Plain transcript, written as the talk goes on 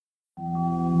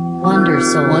Wonder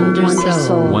Soul. Wonder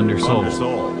Soul. Wonder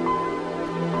Soul.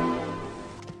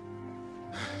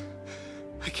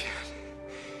 I can't.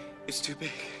 It's too big.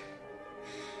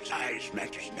 Size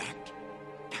matters not.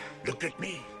 Look at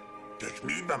me. Judge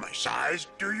me by my size,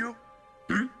 do you?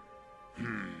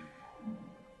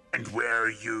 And where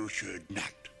you should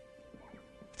not.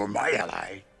 For my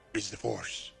ally is the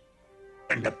Force.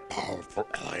 And a powerful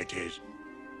ally it is.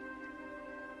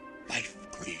 Life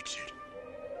creates it.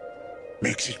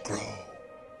 Makes it grow.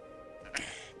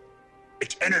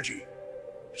 Its energy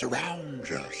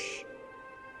surrounds us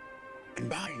and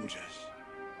binds us.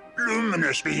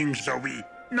 Luminous beings are we,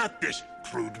 not this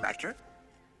crude matter.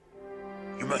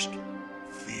 You must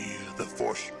feel the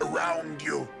Force around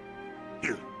you.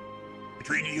 Here,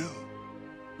 between you,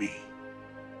 me,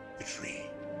 the tree,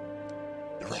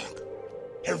 the rock,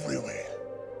 everywhere.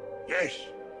 Yes,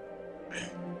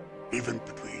 even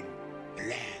between the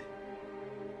land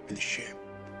and the ship.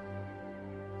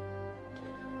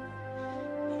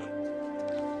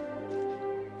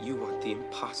 You want the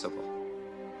impossible.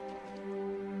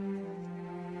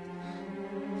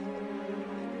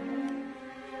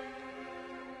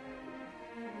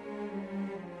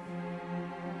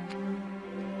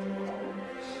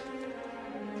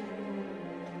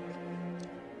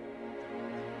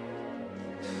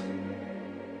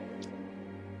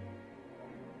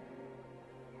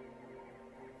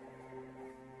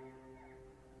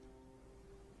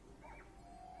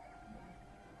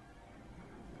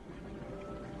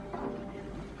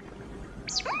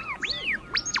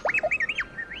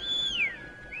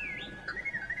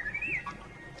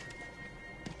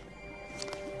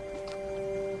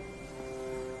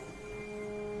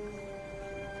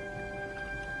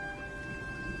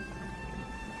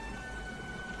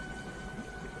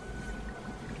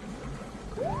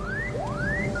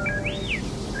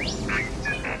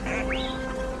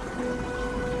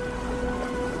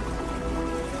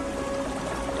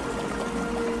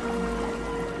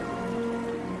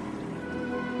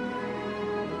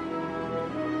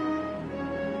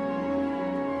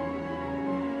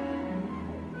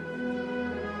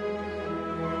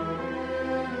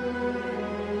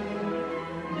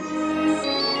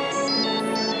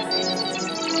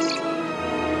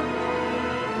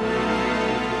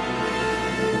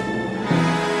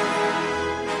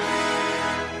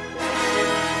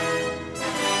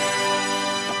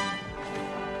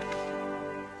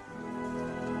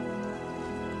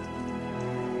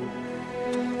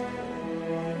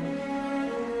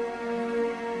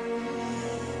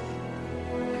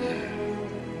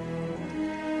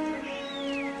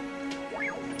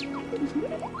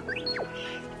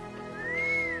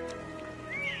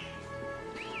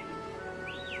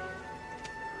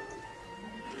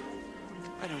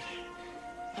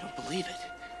 I don't believe it.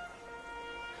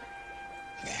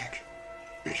 That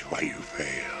is why you fail.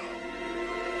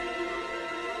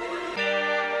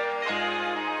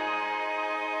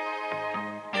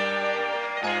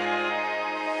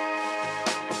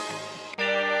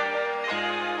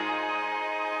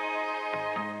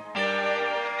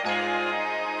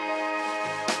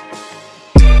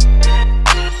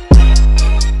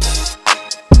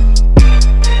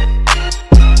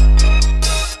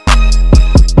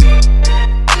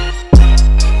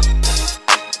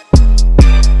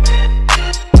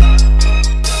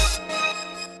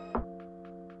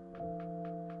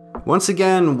 Once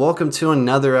again, welcome to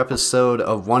another episode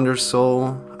of Wonder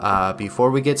Soul.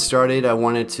 Before we get started, I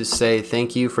wanted to say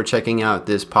thank you for checking out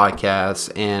this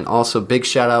podcast, and also big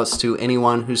shout outs to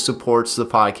anyone who supports the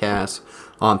podcast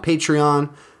on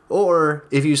Patreon, or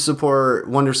if you support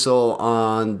Wonder Soul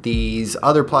on these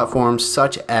other platforms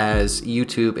such as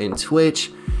YouTube and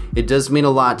Twitch. It does mean a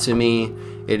lot to me.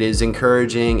 It is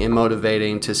encouraging and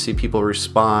motivating to see people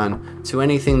respond to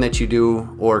anything that you do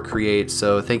or create.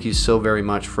 So thank you so very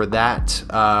much for that.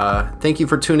 Thank you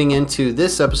for tuning into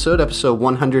this episode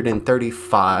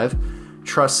 135,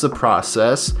 Trust the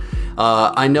Process.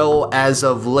 I know as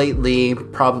of lately,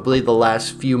 probably the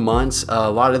last few months, a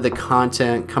lot of the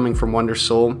content coming from Wonder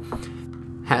Soul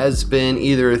has been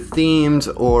either themed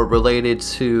or related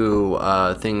to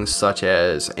things such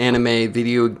as anime,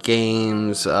 video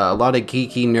games, a lot of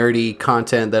geeky, nerdy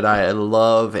content that I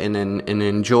love and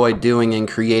enjoy doing and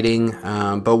creating.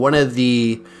 But one of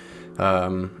the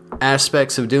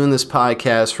aspects of doing this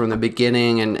podcast from the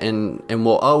beginning and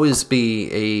will always be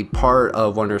a part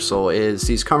of Wonder Soul is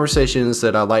these conversations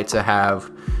that I like to have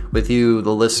with you,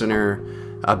 the listener,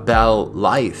 about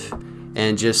life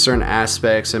and just certain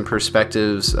aspects and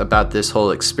perspectives about this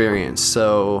whole experience.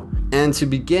 So And to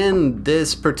begin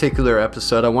this particular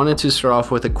episode, I wanted to start off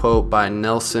with a quote by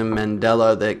Nelson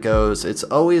Mandela that goes, "It's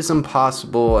always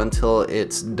impossible until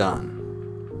it's done."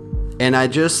 And I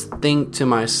just think to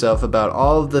myself about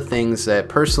all of the things that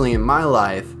personally in my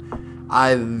life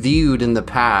I've viewed in the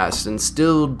past and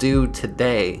still do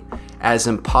today as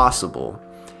impossible,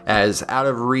 as out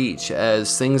of reach,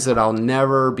 as things that I'll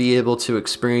never be able to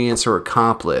experience or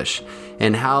accomplish,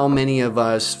 and how many of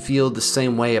us feel the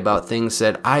same way about things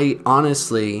that I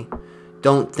honestly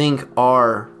don't think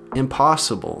are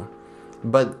impossible.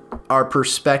 But our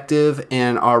perspective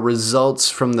and our results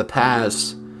from the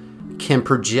past can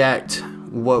project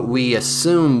what we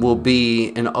assume will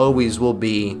be and always will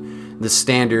be the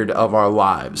standard of our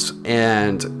lives.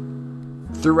 And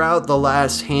throughout the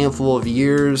last handful of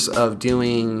years of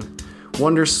doing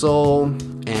Wonder Soul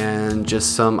and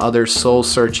just some other soul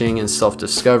searching and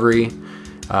self-discovery,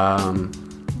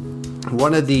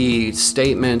 one of the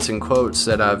statements and quotes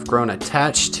that I've grown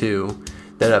attached to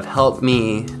that have helped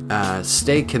me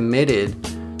stay committed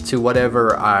to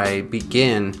whatever I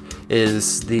begin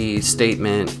is the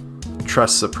statement,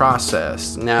 "Trust the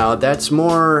process." Now, that's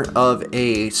more of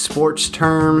a sports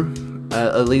term,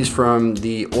 at least from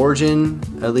the origin,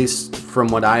 at least from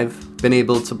what I've been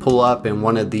able to pull up. And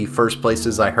one of the first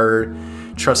places I heard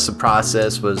 "Trust the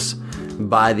process" was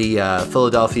by the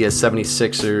Philadelphia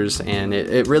 76ers, and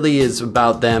it really is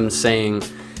about them saying,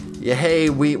 yeah, hey,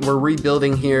 we're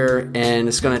rebuilding here and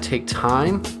it's going to take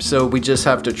time, so we just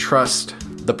have to trust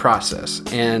the process.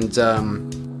 And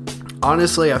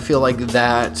honestly, I feel like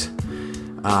that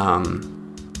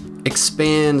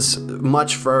expands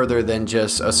much further than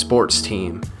just a sports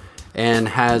team and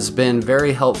has been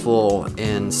very helpful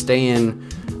in staying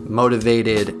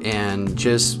motivated and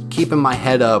just keeping my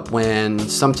head up when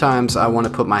sometimes I want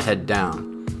to put my head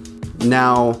down.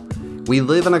 Now, we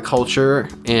live in a culture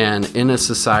and in a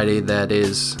society that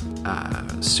is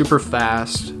super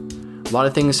fast. A lot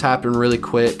of things happen really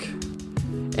quick.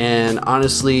 And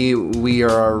honestly, we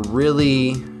are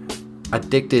really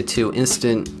addicted to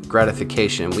instant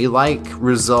gratification. We like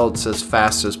results as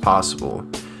fast as possible.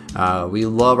 We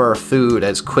love our food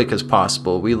as quick as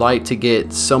possible. We like to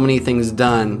get so many things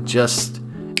done just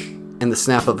in the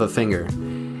snap of a finger.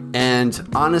 And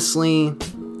honestly,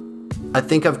 I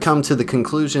think I've come to the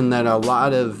conclusion that a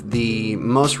lot of the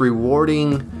most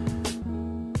rewarding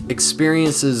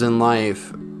experiences in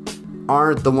life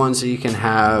aren't the ones that you can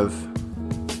have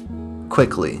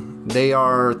quickly. They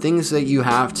are things that you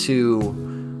have to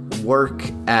work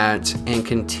at and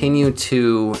continue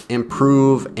to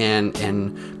improve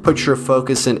and put your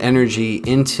focus and energy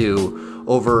into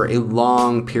over a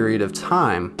long period of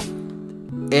time.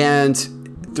 And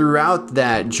throughout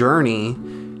that journey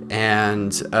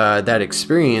and that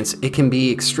experience, it can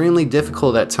be extremely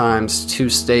difficult at times to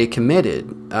stay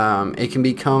committed. It can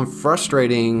become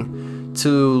frustrating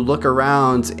to look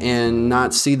around and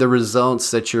not see the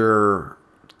results that you're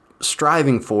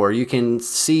striving for. You can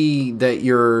see that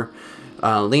you're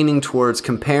leaning towards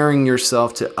comparing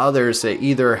yourself to others that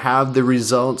either have the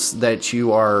results that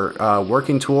you are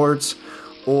working towards,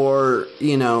 or,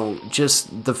 you know,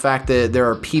 just the fact that there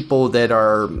are people that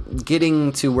are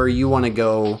getting to where you want to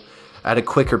go at a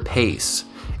quicker pace.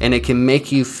 And it can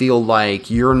make you feel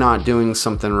like you're not doing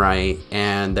something right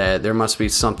and that there must be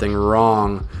something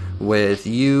wrong with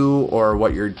you or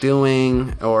what you're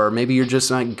doing, or maybe you're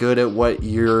just not good at what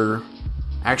you're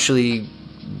actually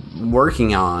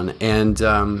working on. And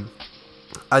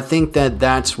I think that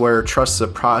that's where Trust the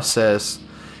Process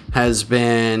has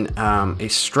been a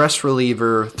stress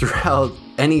reliever throughout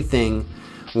anything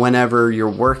whenever you're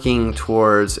working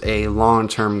towards a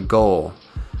long-term goal.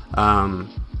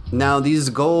 Now, these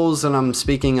goals that I'm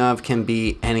speaking of can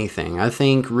be anything. I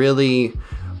think really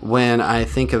when I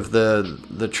think of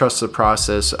the Trust the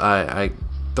Process, I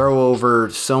throw over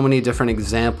so many different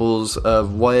examples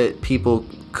of what people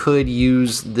could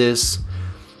use this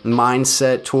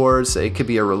mindset towards. It could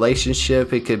be a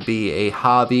relationship, it could be a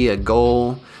hobby, a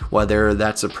goal, whether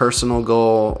that's a personal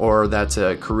goal or that's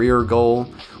a career goal,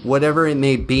 whatever it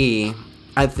may be.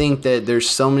 I think that there's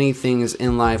so many things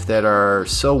in life that are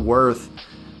so worth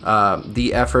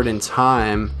the effort and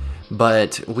time,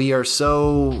 but we are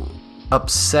so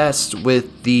obsessed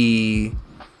with the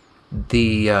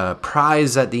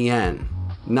prize at the end,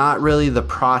 not really the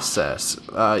process.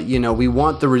 We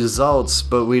want the results,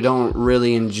 but we don't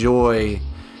really enjoy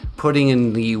putting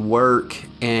in the work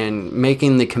and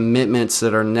making the commitments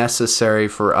that are necessary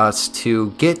for us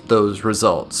to get those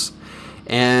results.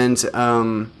 And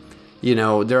You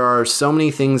know, there are so many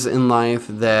things in life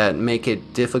that make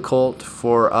it difficult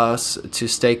for us to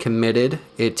stay committed.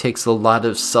 It takes a lot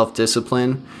of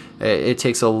self-discipline. It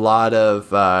takes a lot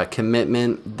of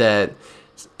commitment that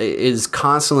is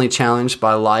constantly challenged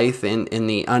by life and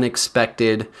the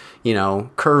unexpected, you know,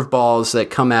 curveballs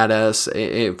that come at us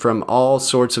from all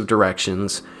sorts of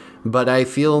directions. But I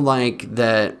feel like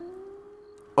that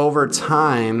over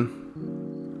time,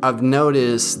 I've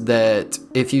noticed that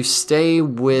if you stay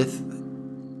with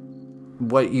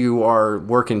what you are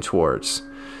working towards,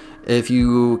 if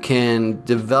you can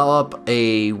develop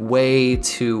a way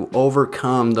to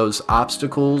overcome those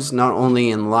obstacles, not only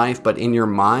in life, but in your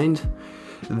mind,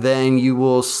 then you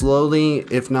will slowly,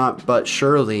 if not but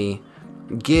surely,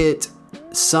 get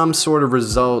some sort of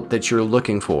result that you're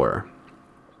looking for.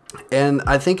 And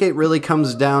I think it really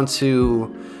comes down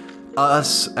to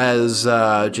us as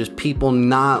just people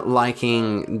not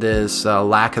liking this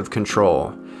lack of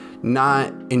control,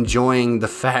 not enjoying the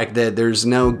fact that there's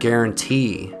no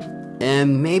guarantee.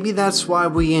 And maybe that's why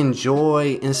we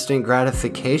enjoy instant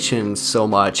gratification so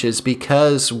much, is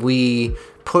because we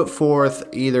put forth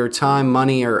either time,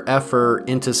 money, or effort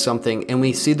into something and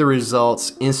we see the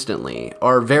results instantly,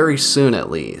 or very soon at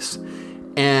least.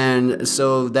 And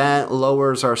so that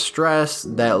lowers our stress,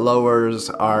 that lowers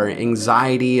our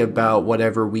anxiety about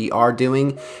whatever we are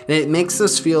doing, and it makes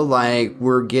us feel like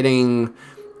we're getting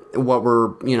what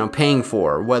we're, you know, paying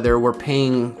for, whether we're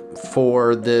paying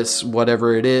for this,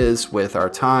 whatever it is, with our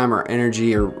time or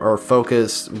energy or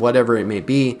focus, whatever it may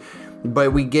be,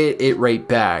 but we get it right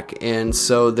back. And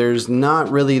so there's not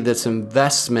really this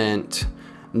investment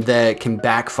that can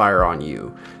backfire on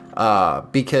you,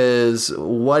 because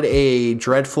what a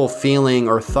dreadful feeling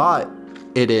or thought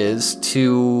it is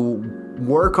to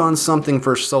work on something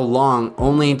for so long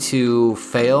only to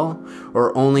fail,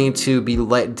 or only to be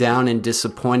let down and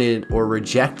disappointed or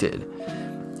rejected.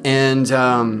 And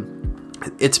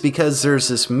it's because there's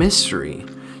this mystery,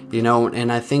 you know.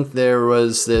 And I think there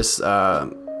was this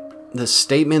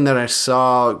statement that I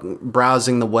saw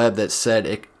browsing the web that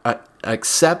said,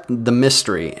 accept the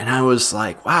mystery. And I was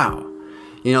like, wow,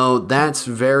 you know, that's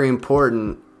very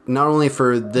important, not only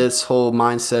for this whole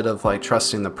mindset of like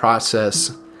trusting the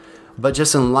process, but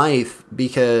just in life,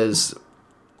 because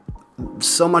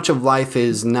so much of life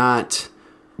is not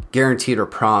guaranteed or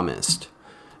promised.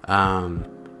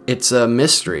 It's a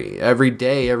mystery. Every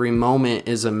day, every moment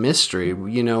is a mystery.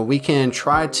 You know, we can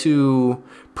try to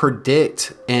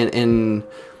predict and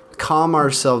calm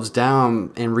ourselves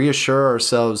down and reassure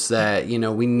ourselves that, you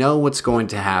know, we know what's going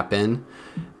to happen,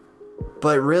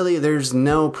 but really there's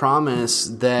no promise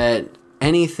that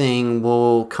anything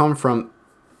will come from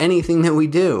anything that we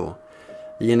do.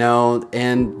 You know,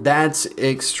 and that's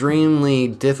extremely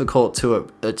difficult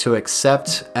to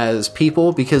accept as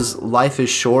people, because life is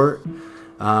short,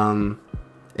 and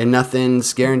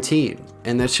nothing's guaranteed,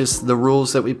 and that's just the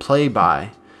rules that we play by.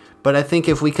 But I think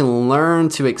if we can learn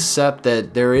to accept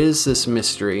that there is this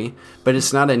mystery, but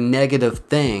it's not a negative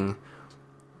thing,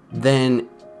 then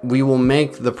we will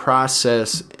make the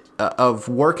process of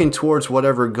working towards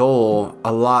whatever goal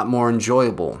a lot more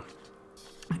enjoyable.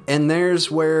 And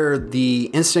there's where the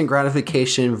instant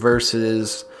gratification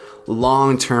versus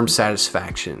long-term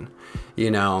satisfaction,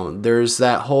 you know, there's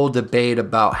that whole debate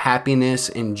about happiness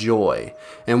and joy,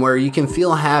 and where you can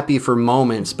feel happy for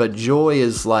moments, but joy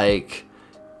is like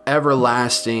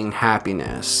everlasting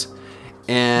happiness,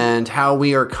 and how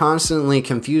we are constantly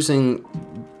confusing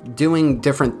doing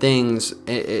different things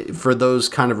for those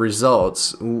kind of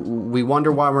results. We wonder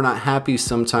why we're not happy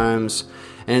sometimes.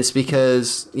 And it's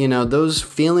because, you know, those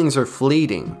feelings are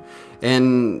fleeting,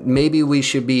 and maybe we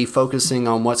should be focusing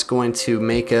on what's going to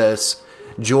make us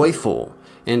joyful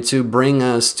and to bring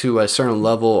us to a certain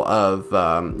level of,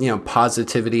 you know,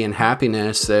 positivity and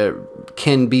happiness that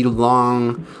can be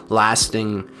long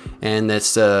lasting and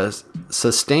that's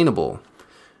sustainable.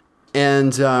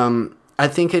 And I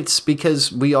think it's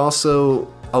because we also,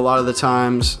 a lot of the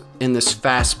times, in this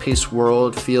fast-paced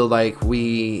world, feel like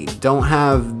we don't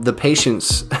have the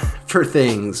patience for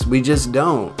things. We just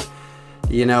don't.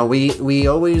 You know, we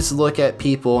always look at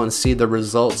people and see the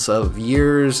results of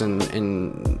years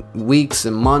and weeks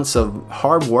and months of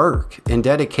hard work and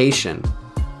dedication.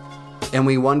 And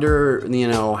we wonder, you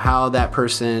know, how that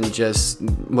person just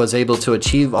was able to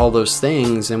achieve all those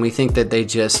things. And we think that they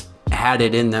just had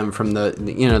it in them from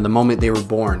the moment they were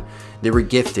born. They were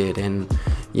gifted, and,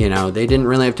 you know, they didn't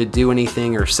really have to do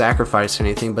anything or sacrifice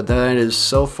anything, but that is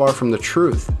so far from the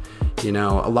truth. You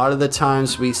know, a lot of the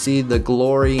times we see the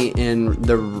glory in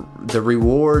the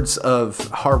rewards of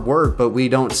hard work, but we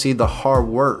don't see the hard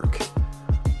work.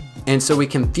 And so we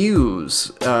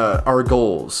confuse our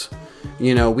goals.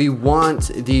 We want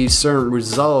these certain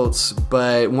results,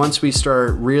 but once we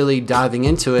start really diving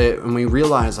into it and we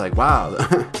realize like, wow,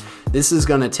 this is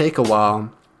going to take a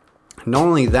while. Not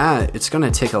only that, it's going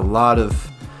to take a lot of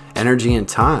energy and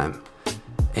time,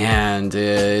 and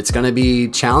it's going to be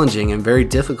challenging and very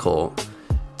difficult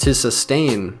to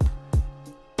sustain.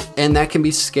 And that can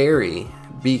be scary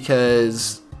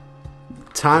because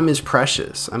time is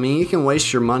precious. I mean, you can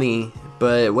waste your money,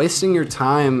 but wasting your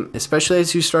time, especially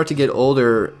as you start to get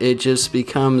older, it just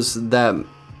becomes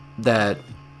that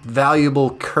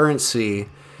valuable currency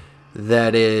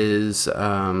that is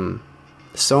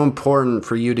so important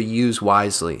for you to use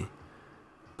wisely.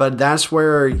 But that's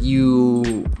where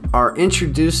you are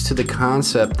introduced to the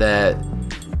concept that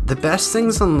the best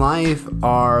things in life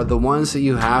are the ones that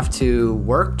you have to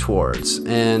work towards,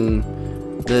 and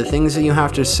the things that you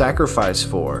have to sacrifice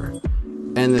for,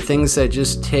 and the things that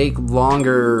just take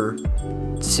longer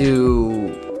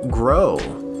to grow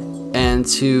and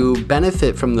to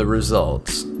benefit from the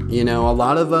results. A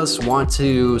lot of us want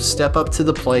to step up to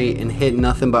the plate and hit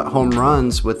nothing but home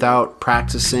runs without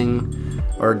practicing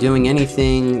or doing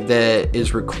anything that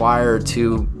is required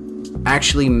to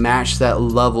actually match that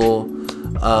level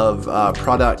of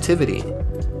productivity.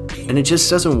 And it just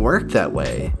doesn't work that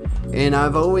way. And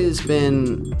I've always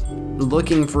been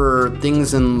looking for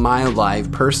things in my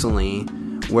life personally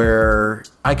where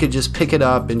I could just pick it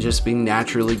up and just be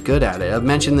naturally good at it. I've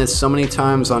mentioned this so many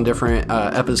times on different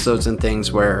episodes and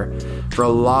things where for a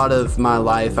lot of my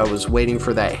life I was waiting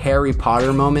for that Harry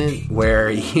Potter moment where,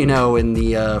 in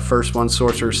the first one,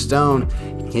 Sorcerer's Stone,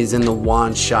 he's in the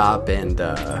wand shop and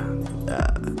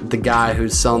the guy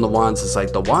who's selling the wands is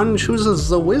like, the one chooses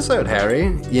the wizard, Harry,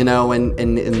 and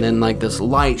then like this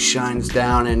light shines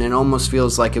down and it almost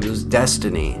feels like it was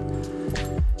destiny.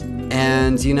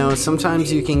 And,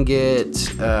 sometimes you can get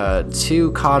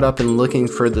too caught up in looking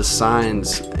for the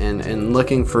signs and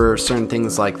looking for certain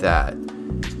things like that.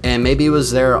 And maybe it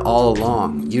was there all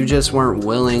along. You just weren't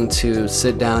willing to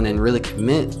sit down and really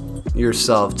commit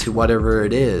yourself to whatever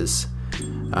it is.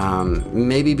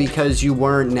 Maybe because you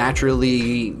weren't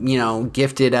naturally,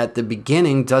 gifted at the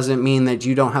beginning doesn't mean that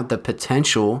you don't have the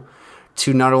potential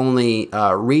to not only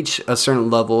reach a certain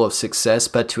level of success,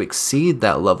 but to exceed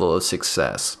that level of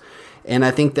success. And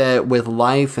I think that with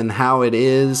life and how it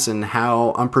is and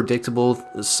how unpredictable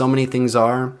so many things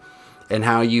are, and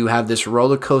how you have this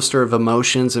roller coaster of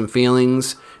emotions and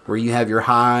feelings where you have your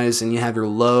highs and you have your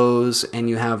lows, and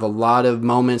you have a lot of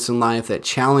moments in life that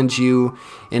challenge you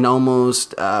and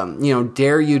almost,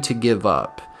 dare you to give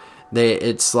up.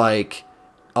 It's like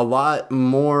a lot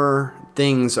more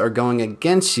things are going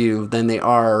against you than they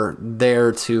are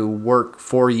there to work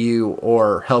for you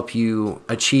or help you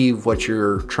achieve what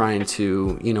you're trying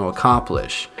to,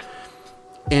 accomplish.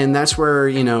 And that's where,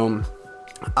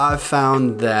 I've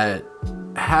found that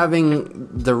having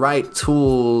the right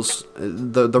tools,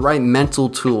 the right mental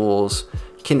tools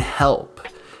can help,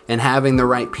 and having the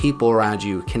right people around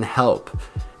you can help.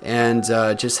 And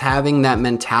just having that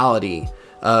mentality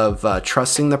of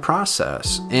trusting the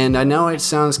process. And I know it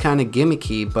sounds kind of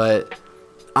gimmicky, but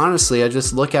honestly, I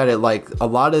just look at it like a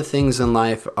lot of things in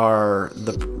life are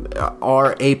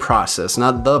a process,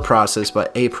 not the process,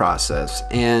 but a process.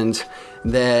 And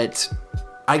that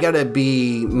I gotta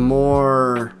be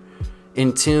more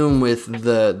in tune with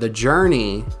the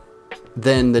journey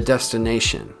than the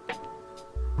destination.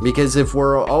 Because if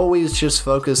we're always just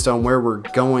focused on where we're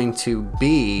going to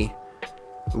be,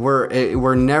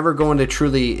 we're never going to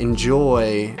truly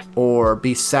enjoy or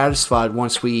be satisfied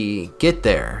once we get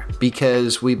there,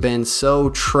 because we've been so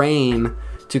trained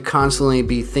to constantly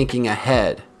be thinking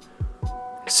ahead.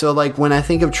 So like when I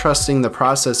think of trusting the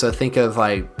process, I think of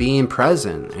like being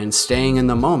present and staying in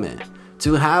the moment.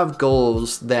 To have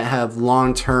goals that have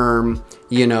long-term,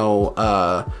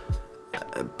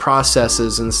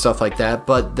 processes and stuff like that,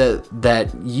 but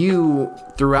that you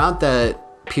throughout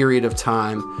that period of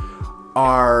time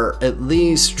are at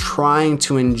least trying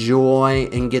to enjoy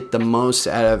and get the most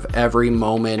out of every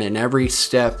moment and every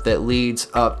step that leads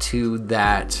up to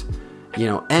that,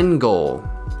 end goal.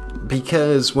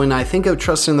 Because when I think of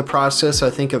trusting the process, I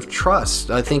think of trust.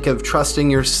 I think of trusting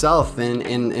yourself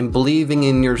and believing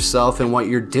in yourself and what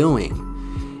you're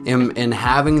doing, and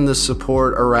having the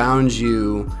support around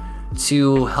you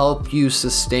to help you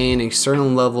sustain a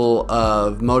certain level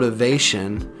of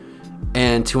motivation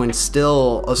and to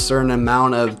instill a certain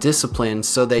amount of discipline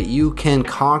so that you can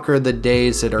conquer the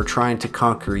days that are trying to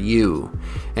conquer you,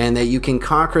 and that you can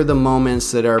conquer the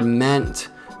moments that are meant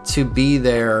to be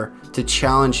there to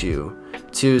challenge you,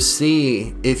 to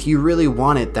see if you really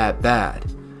want it that bad.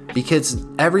 Because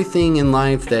everything in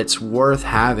life that's worth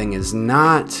having is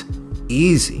not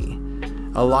easy.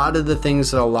 A lot of the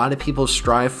things that a lot of people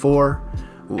strive for,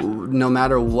 no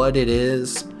matter what it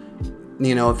is,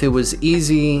 you know, if it was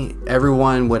easy,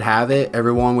 everyone would have it,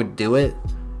 everyone would do it.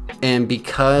 And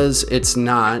because it's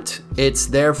not, it's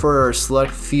there for a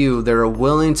select few that are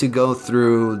willing to go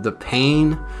through the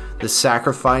pain, the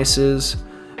sacrifices,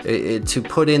 to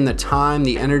put in the time,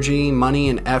 the energy, money,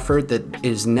 and effort that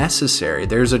is necessary.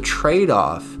 There's a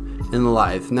trade-off in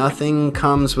life. Nothing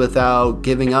comes without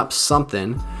giving up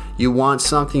something. You want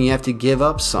something, you have to give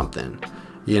up something,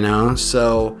 you know?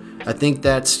 So I think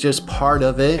that's just part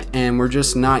of it, and we're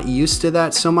just not used to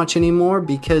that so much anymore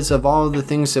because of all of the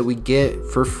things that we get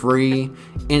for free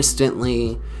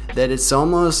instantly, that it's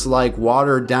almost like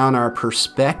watered down our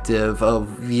perspective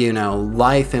of, you know,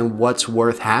 life and what's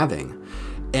worth having.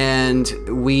 And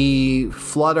we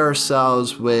flood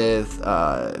ourselves with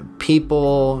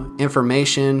people,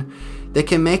 information that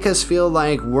can make us feel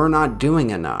like we're not doing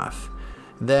enough,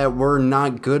 that we're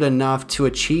not good enough to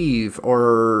achieve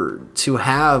or to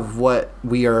have what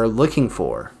we are looking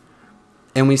for.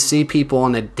 And we see people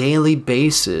on a daily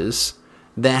basis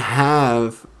that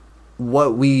have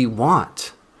what we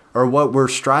want or what we're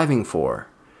striving for.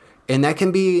 And that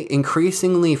can be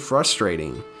increasingly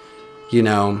frustrating, you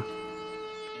know.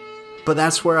 But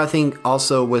that's where I think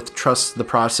also with trust the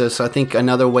process, I think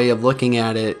another way of looking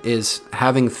at it is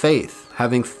having faith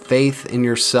in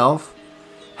yourself,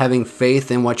 having faith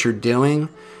in what you're doing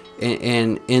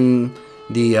and in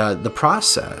the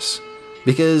process.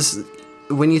 Because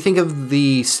when you think of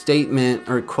the statement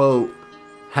or quote,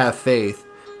 have faith,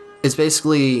 it's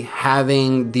basically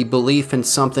having the belief in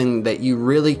something that you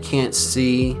really can't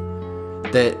see,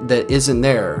 that isn't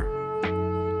there,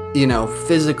 you know,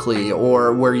 physically,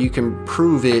 or where you can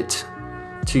prove it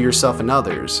to yourself and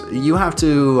others. You have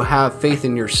to have faith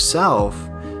in yourself,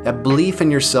 a belief in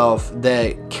yourself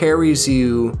that carries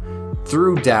you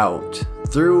through doubt,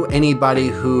 through anybody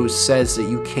who says that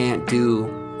you can't do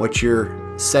what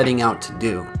you're setting out to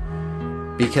do.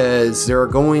 Because there are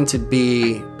going to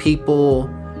be people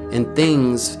and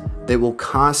things that will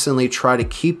constantly try to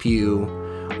keep you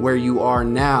where you are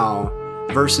now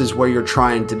versus where you're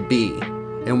trying to be,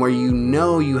 and where you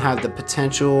know you have the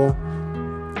potential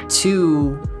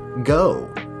to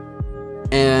go.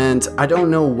 And I don't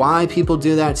know why people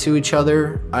do that to each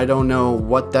other. I don't know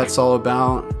what that's all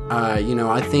about. You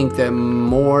know, I think that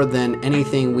more than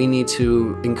anything, we need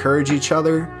to encourage each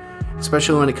other,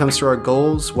 especially when it comes to our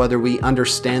goals, whether we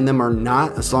understand them or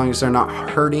not, as long as they're not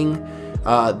hurting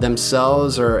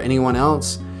themselves or anyone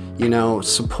else. You know,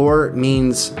 support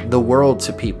means the world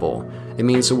to people. It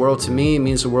means the world to me. It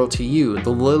means the world to you. The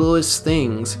littlest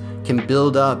things can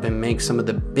build up and make some of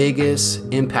the biggest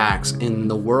impacts in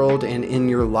the world and in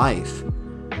your life.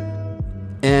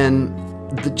 And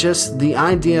just the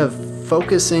idea of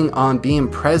focusing on being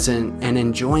present and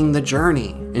enjoying the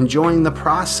journey, enjoying the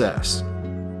process.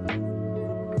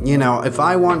 You know, if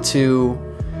I want to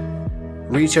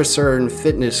reach a certain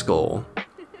fitness goal,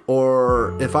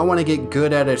 or if I want to get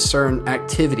good at a certain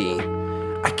activity,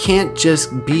 I can't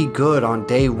just be good on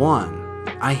day one.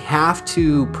 I have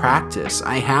to practice.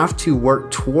 I have to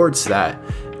work towards that.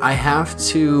 I have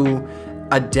to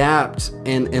adapt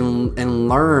and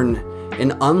learn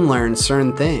and unlearn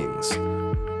certain things.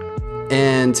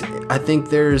 And I think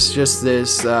there's just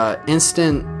this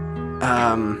instant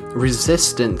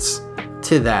resistance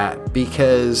to that,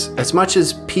 because as much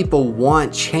as people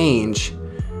want change,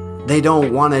 they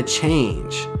don't want to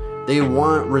change. They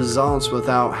want results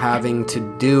without having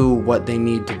to do what they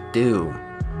need to do.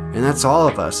 And that's all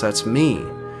of us. That's me.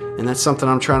 And that's something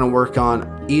I'm trying to work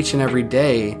on each and every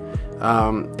day.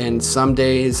 And some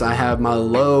days I have my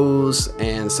lows,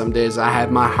 and some days I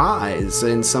have my highs,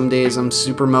 and some days I'm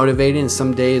super motivated, and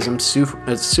some days I'm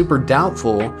super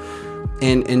doubtful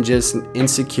and just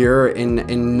insecure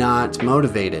and not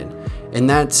motivated. And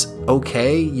that's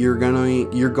okay. You're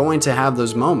going to have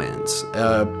those moments,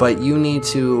 but you need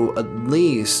to at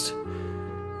least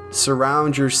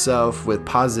surround yourself with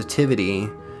positivity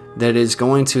that is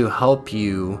going to help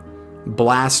you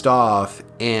blast off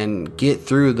and get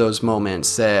through those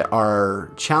moments that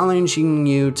are challenging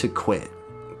you to quit.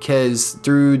 Because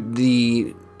through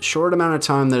the short amount of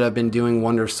time that I've been doing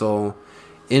Wondersoul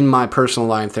in my personal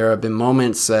life, there have been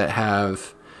moments that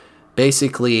have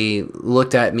basically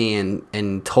looked at me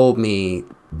and told me,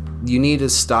 you need to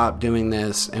stop doing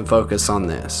this and focus on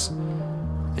this,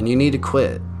 and you need to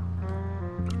quit.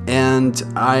 And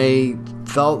I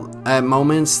felt at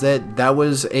moments that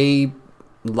was a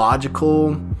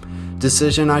logical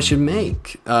decision I should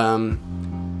make.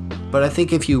 But I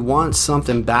think if you want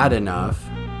something bad enough,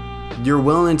 you're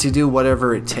willing to do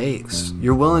whatever it takes.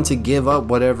 You're willing to give up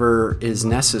whatever is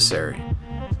necessary.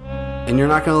 And you're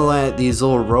not going to let these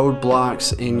little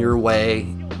roadblocks in your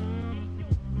way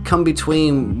come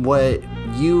between what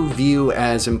you view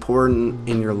as important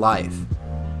in your life.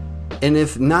 And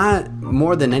if not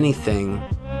more than anything,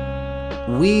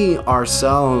 we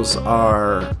ourselves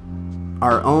are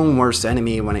our own worst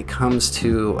enemy when it comes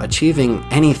to achieving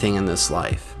anything in this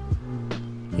life.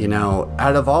 You know,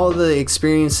 out of all the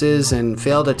experiences and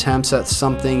failed attempts at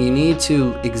something, you need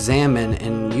to examine,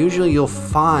 and usually you'll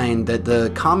find that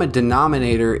the common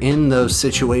denominator in those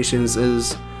situations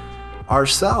is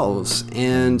ourselves.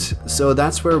 And so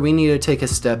that's where we need to take a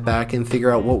step back and figure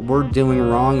out what we're doing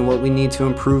wrong and what we need to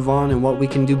improve on and what we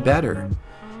can do better.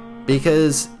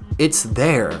 Because it's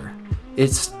there.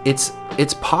 It's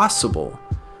possible.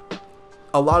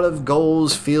 A lot of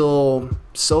goals feel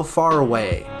so far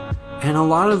away. And a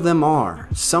lot of them are.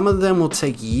 Some of them will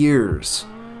take years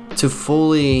to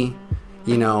fully,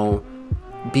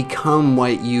 become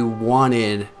what you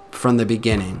wanted from the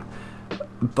beginning.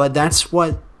 But that's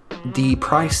what the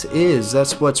price is.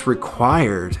 That's what's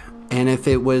required. And if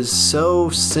it was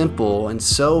so simple and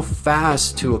so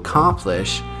fast to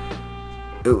accomplish,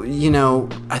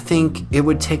 I think it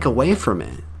would take away from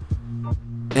it.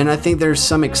 And I think there's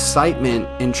some excitement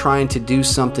in trying to do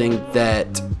something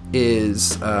that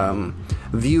is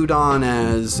viewed on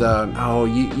as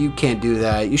you can't do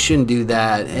that, you shouldn't do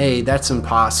that, hey, that's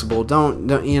impossible, don't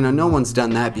no one's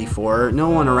done that before, no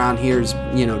one around here's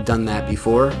done that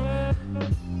before.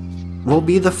 We'll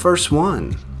be the first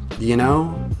one,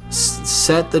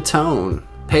 set the tone,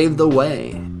 pave the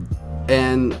way,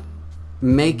 and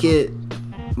make it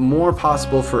more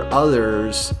possible for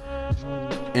others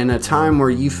in a time where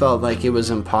you felt like it was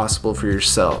impossible for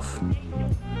yourself.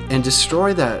 And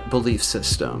destroy that belief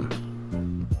system.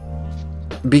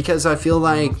 Because I feel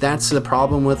like that's the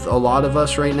problem with a lot of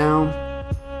us right now,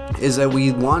 is that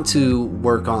we want to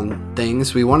work on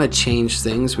things, we want to change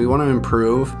things, we want to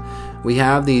improve. We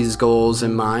have these goals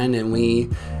in mind, and we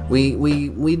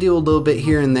do a little bit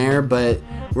here and there, but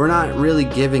we're not really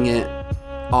giving it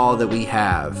all that we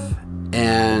have.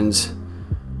 And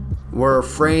we're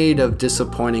afraid of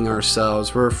disappointing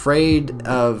ourselves. We're afraid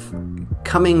of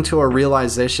coming to a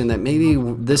realization that maybe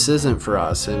this isn't for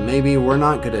us and maybe we're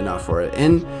not good enough for it.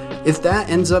 And if that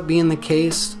ends up being the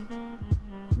case,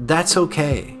 that's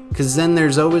okay, because then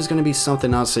there's always going to be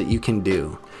something else that you can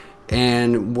do.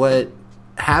 And what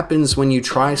happens when you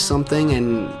try something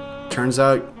and turns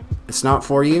out it's not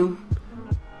for you,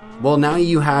 well, now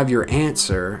you have your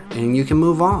answer and you can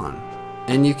move on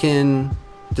and you can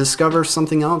discover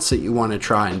something else that you want to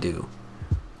try and do.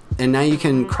 And now you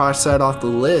can cross that off the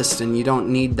list, and you don't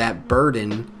need that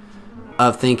burden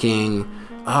of thinking,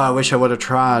 oh, I wish I would have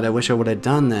tried, I wish I would have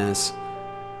done this.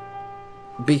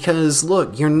 Because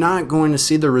look, you're not going to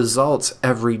see the results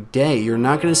every day. You're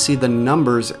not going to see the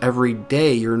numbers every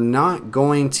day. You're not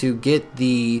going to get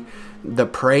the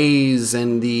praise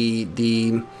and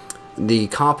the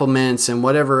compliments and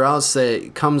whatever else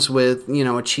that comes with,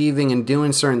 achieving and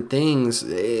doing certain things.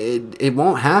 It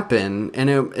won't happen.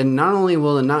 And not only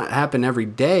will it not happen every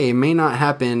day, it may not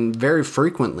happen very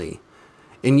frequently.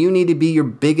 And you need to be your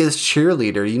biggest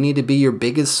cheerleader. You need to be your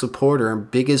biggest supporter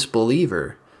and biggest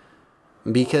believer.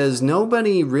 Because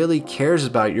nobody really cares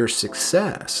about your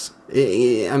success. At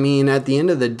the end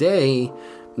of the day,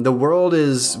 the world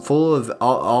is full of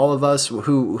all of us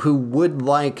who would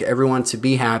like everyone to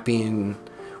be happy and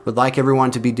would like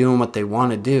everyone to be doing what they want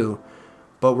to do.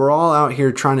 But we're all out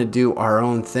here trying to do our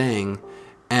own thing.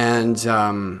 And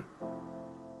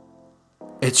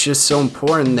it's just so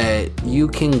important that you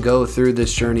can go through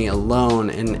this journey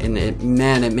alone. And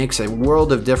it makes a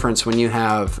world of difference when you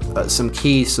have some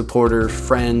key supporters,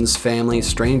 friends, family,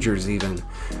 strangers even.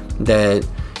 That,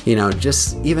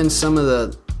 just even some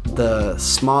of the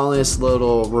smallest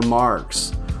little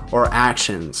remarks or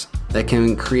actions that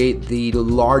can create the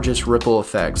largest ripple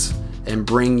effects and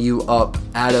bring you up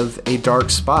out of a dark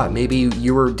spot. Maybe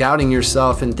you were doubting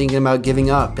yourself and thinking about giving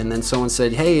up, and then someone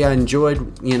said, hey, I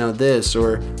enjoyed this,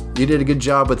 or you did a good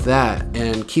job with that,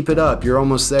 and keep it up, you're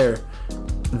almost there.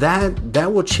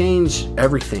 That will change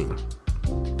everything.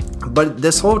 But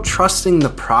this whole trusting the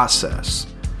process,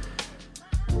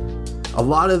 a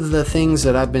lot of the things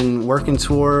that I've been working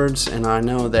towards, and I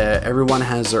know that everyone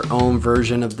has their own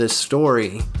version of this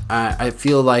story, I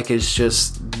feel like it's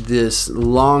just this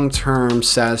long-term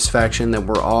satisfaction that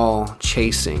we're all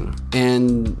chasing.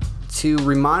 And to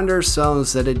remind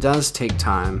ourselves that it does take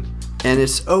time, and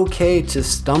it's okay to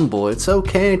stumble, it's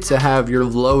okay to have your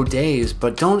low days,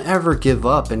 but don't ever give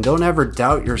up and don't ever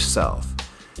doubt yourself.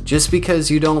 Just because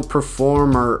you don't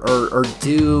perform or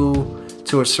do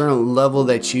to a certain level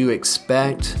that you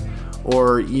expect,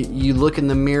 or you look in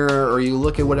the mirror or you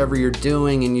look at whatever you're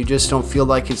doing and you just don't feel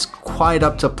like it's quite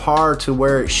up to par to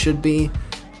where it should be,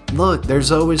 look,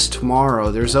 there's always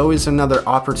tomorrow. There's always another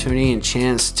opportunity and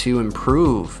chance to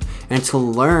improve and to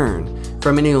learn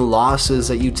from any losses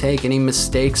that you take, any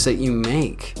mistakes that you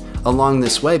make along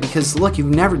this way, because look, you've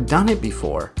never done it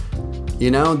before.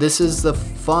 This is the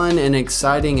fun and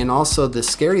exciting and also the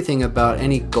scary thing about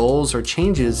any goals or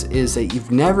changes is that you've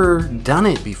never done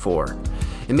it before.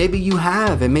 And maybe you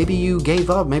have, and maybe you gave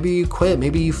up, maybe you quit,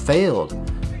 maybe you failed.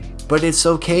 But it's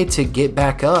okay to get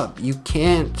back up. You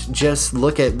can't just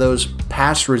look at those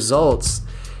past results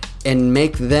and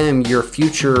make them your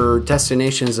future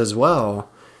destinations as well.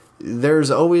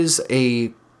 There's always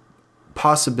a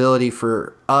possibility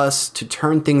for us to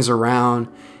turn things around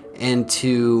and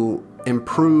to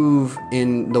improve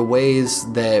in the ways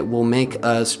that will make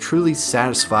us truly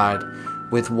satisfied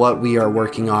with what we are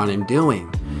working on and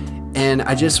doing. And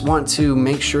I just want to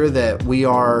make sure that we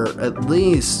are at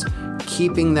least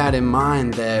keeping that in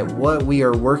mind, that what we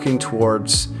are working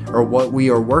towards or what we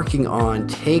are working on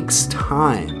takes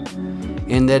time,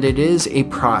 and that it is a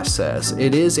process,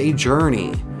 it is a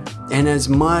journey. And as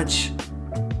much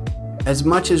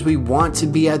as we want to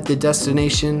be at the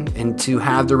destination and to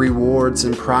have the rewards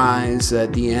and prize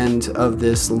at the end of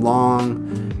this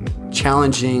long,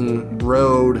 challenging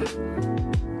road,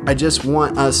 I just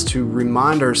want us to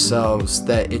remind ourselves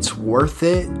that it's worth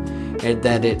it and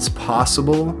that it's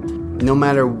possible. No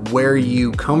matter where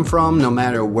you come from, no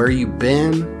matter where you've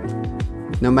been,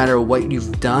 no matter what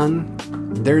you've done,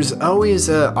 there's always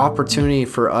an opportunity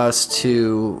for us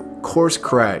to course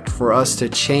correct, for us to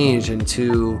change and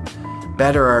to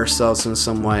better ourselves in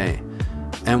some way.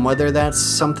 And whether that's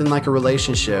something like a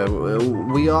relationship,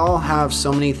 we all have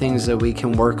so many things that we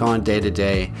can work on day to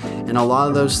day. And a lot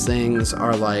of those things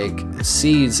are like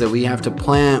seeds that we have to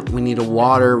plant, we need to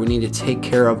water, we need to take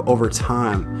care of over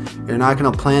time. You're not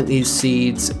going to plant these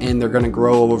seeds and they're going to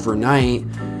grow overnight.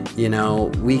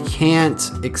 We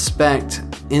can't expect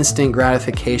instant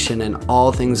gratification in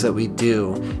all things that we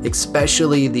do,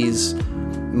 especially these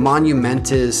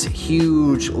monumentous,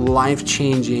 huge,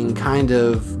 life-changing kind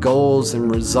of goals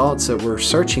and results that we're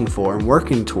searching for and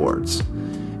working towards.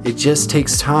 It just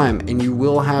takes time, and you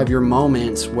will have your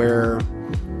moments where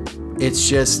it's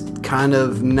just kind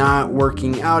of not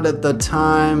working out at the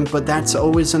time, but that's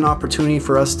always an opportunity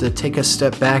for us to take a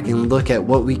step back and look at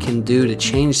what we can do to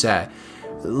change that.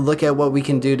 Look at what we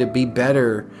can do to be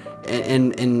better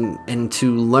and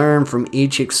to learn from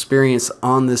each experience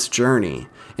on this journey,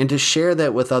 and to share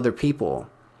that with other people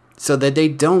so that they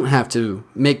don't have to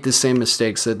make the same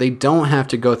mistakes, that they don't have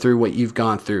to go through what you've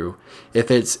gone through, if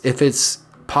it's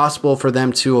possible for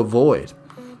them to avoid.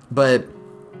 But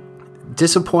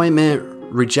disappointment,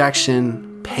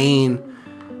 rejection, pain,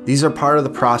 these are part of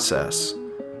the process.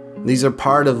 These are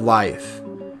part of life.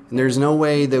 And there's no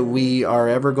way that we are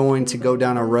ever going to go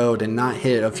down a road and not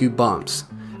hit a few bumps,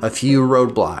 a few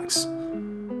roadblocks.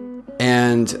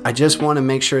 And I just want to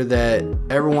make sure that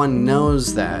everyone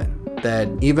knows that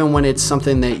even when it's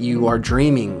something that you are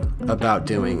dreaming about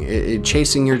doing,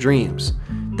 chasing your dreams,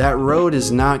 that road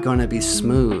is not going to be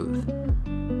smooth,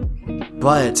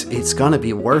 but it's going to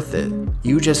be worth it.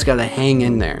 You just got to hang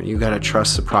in there. You got to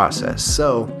trust the process.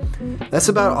 So that's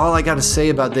about all I got to say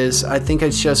about this. I think I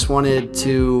just wanted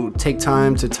to take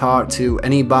time to talk to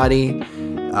anybody,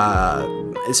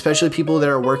 especially people that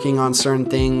are working on certain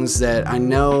things that I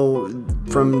know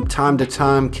from time to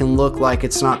time can look like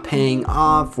it's not paying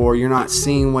off, or you're not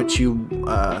seeing what you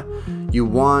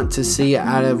want to see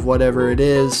out of whatever it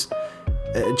is.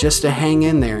 Just to hang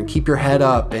in there and keep your head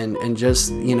up, and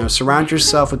just surround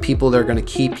yourself with people that are going to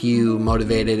keep you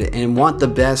motivated and want the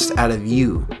best out of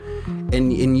you.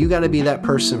 And you got to be that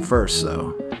person first,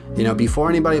 though. Before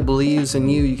anybody believes in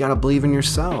you, you got to believe in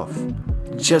yourself.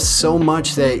 Just so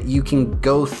much that you can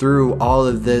go through all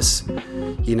of this,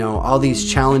 all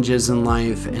these challenges in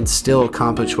life and still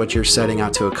accomplish what you're setting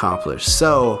out to accomplish.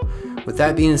 So with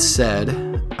that being said,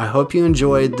 I hope you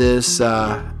enjoyed this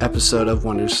episode of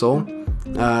Wonder Soul.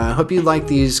 I hope you like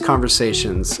these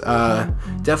conversations.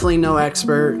 Definitely no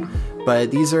expert,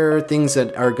 but these are things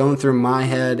that are going through my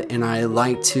head, and I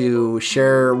like to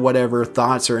share whatever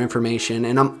thoughts or information,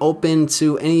 and I'm open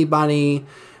to anybody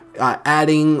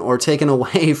adding or taking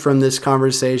away from this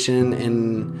conversation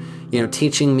and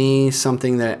teaching me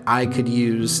something that I could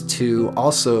use to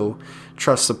also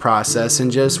trust the process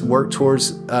and just work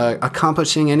towards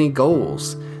accomplishing any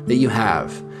goals that you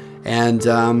have. And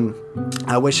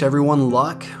I wish everyone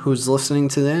luck who's listening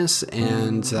to this,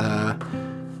 and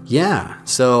Yeah,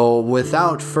 so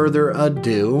without further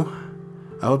ado,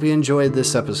 I hope you enjoyed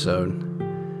this episode.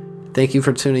 Thank you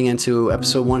for tuning into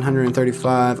episode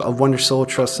 135 of Wonder Soul.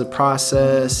 Trust the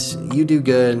process. You do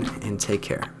good and take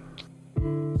care.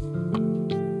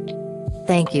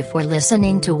 Thank you for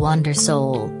listening to Wonder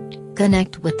Soul.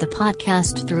 Connect with the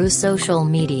podcast through social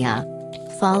media.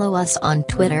 Follow us on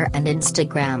Twitter and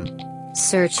Instagram.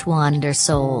 Search Wonder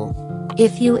Soul.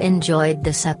 If you enjoyed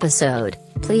this episode,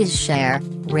 please share,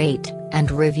 rate,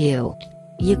 and review.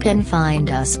 You can find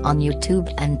us on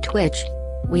YouTube and Twitch.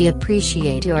 We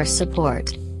appreciate your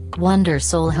support. Wonder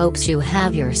Soul hopes you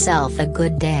have yourself a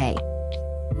good day.